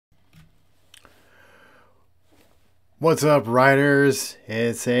What's up, riders?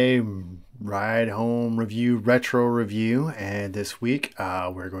 It's a ride home review, retro review, and this week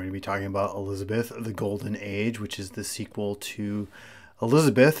we're going to be talking about Elizabeth the Golden Age, which is the sequel to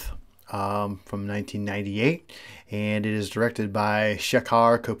Elizabeth from 1998, and it is directed by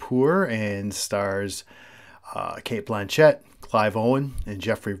Shekhar Kapur and stars Cate Blanchett, Clive Owen, and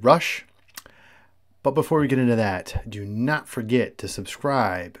Geoffrey. But before we get into that, do not forget to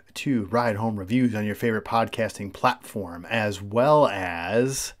subscribe to Ride Home Reviews on your favorite podcasting platform, as well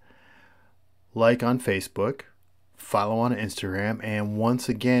as like on Facebook, follow on Instagram, and once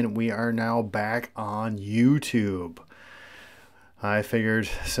again, we are now back on YouTube. I figured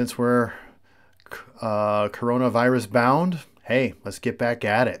since we're coronavirus bound, hey, let's get back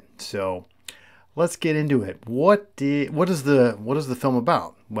at it. So let's get into it. What is the film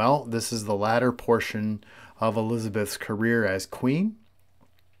about? Well, this is the latter portion of Elizabeth's career as queen,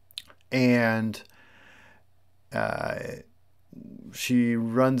 and she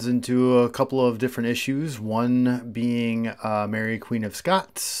runs into a couple of different issues. One being Mary, Queen of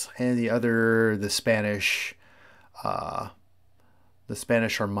Scots, and the other the Spanish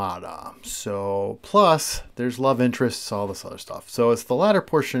Armada. So plus there's love interests, all this other stuff. So it's the latter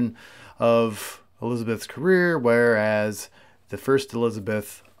portion of Elizabeth's career, whereas the first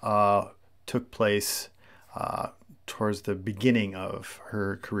Elizabeth took place towards the beginning of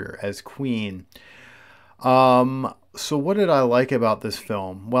her career as queen. So what did I like about this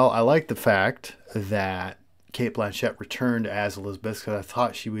film? Well, I like the fact that Cate Blanchett returned as Elizabeth, because I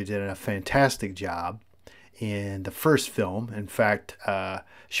thought she did a fantastic job in the first film. In fact,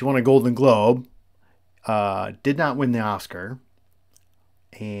 she won a Golden Globe, did not win the Oscar,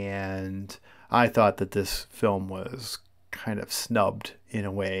 and I thought that this film was kind of snubbed in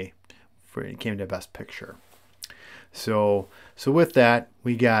a way when it came to Best Picture. So with that,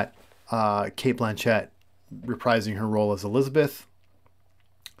 we got Cate Blanchett reprising her role as Elizabeth.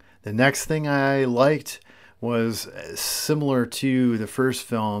 The next thing I liked was similar to the first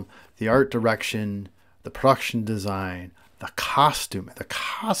film, the art direction, the production design, the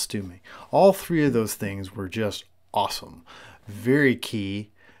costuming. All three of those things were just awesome. Very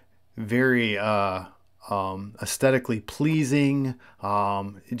key, very aesthetically pleasing.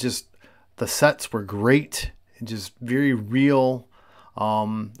 The sets were great, just very real,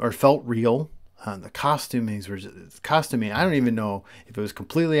 or felt real. The costuming. I don't even know if it was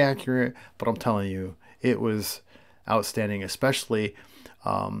completely accurate, but I'm telling you, it was outstanding. Especially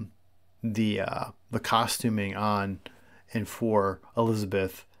the costuming on and for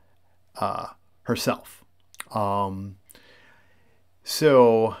Elizabeth herself.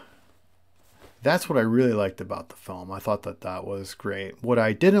 So that's what I really liked about the film. I thought that was great. What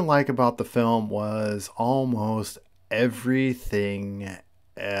I didn't like about the film was almost everything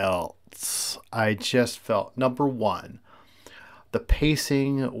else. I just felt, number one, the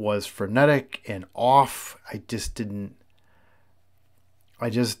pacing was frenetic and off. I just didn't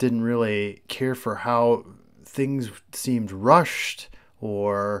really care for how things seemed rushed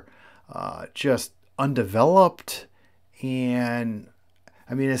or just undeveloped. And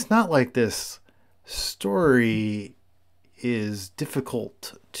I mean, it's not like this story is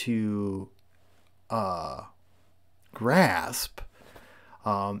difficult to grasp.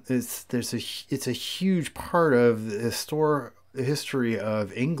 It's a huge part of the history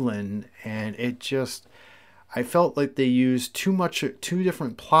of England, and I felt like they used two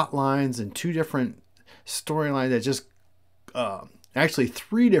different plot lines and two different storylines that just actually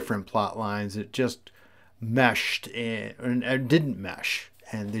three different plot lines that just meshed and didn't mesh,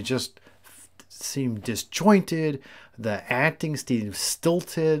 and they just seemed disjointed. The acting seemed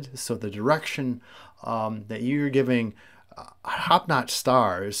stilted, so the direction that you're giving top-notch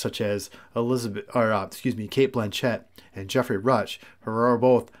stars such as Cate Blanchett and Geoffrey, who are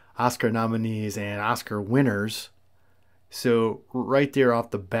both Oscar nominees and Oscar winners. So right there off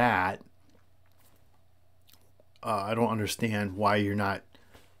the bat, I don't understand why you're not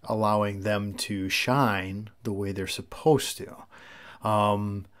allowing them to shine the way they're supposed to.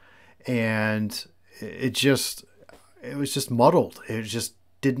 And it was just muddled. It just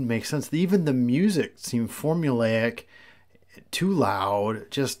didn't make sense. Even the music seemed formulaic, too loud,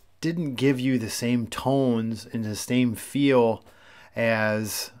 just didn't give you the same tones and the same feel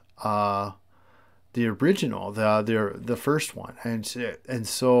as the original, the first one. And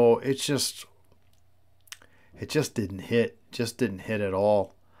so it just didn't hit at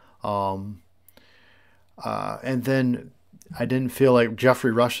all. And then I didn't feel like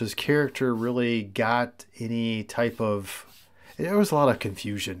Geoffrey Rush's character really got any type of... There was a lot of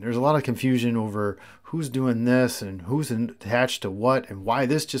confusion. There's a lot of confusion over who's doing this and who's attached to what and why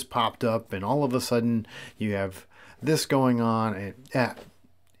this just popped up. And all of a sudden you have this going on, and yeah,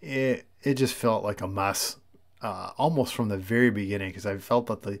 it just felt like a mess, almost from the very beginning, because I felt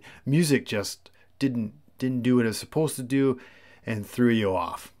that the music just didn't do what it was supposed to do, and threw you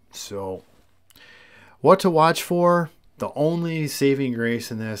off. So, what to watch for? The only saving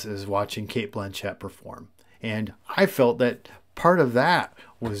grace in this is watching Cate Blanchett perform, and I felt that part of that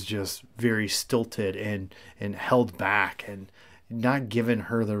was just very stilted and held back, and not giving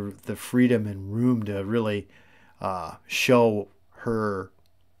her the freedom and room to really show her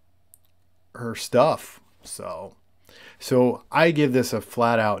stuff. So I give this a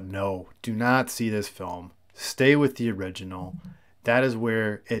flat out no. Do not see this film. Stay with the original. That is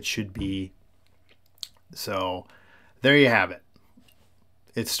where it should be. So there you have it.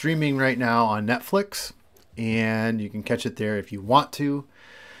 It's streaming right now on Netflix, and you can catch it there if you want to.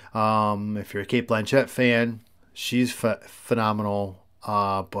 If you're a Cate Blanchett fan, she's phenomenal,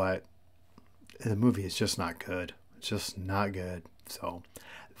 but the movie is just not good. It's just not good. So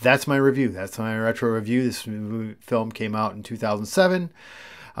that's my review. That's my retro review. This film came out in 2007.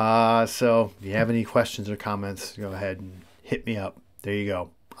 So if you have any questions or comments, go ahead and hit me up. There you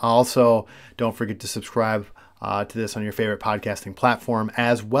go. Also, don't forget to subscribe to this on your favorite podcasting platform,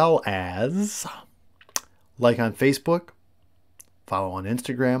 as well as like on Facebook, follow on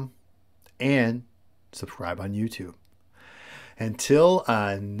Instagram, and subscribe on YouTube. Until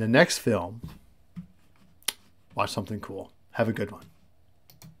the next film, watch something cool. Have a good one.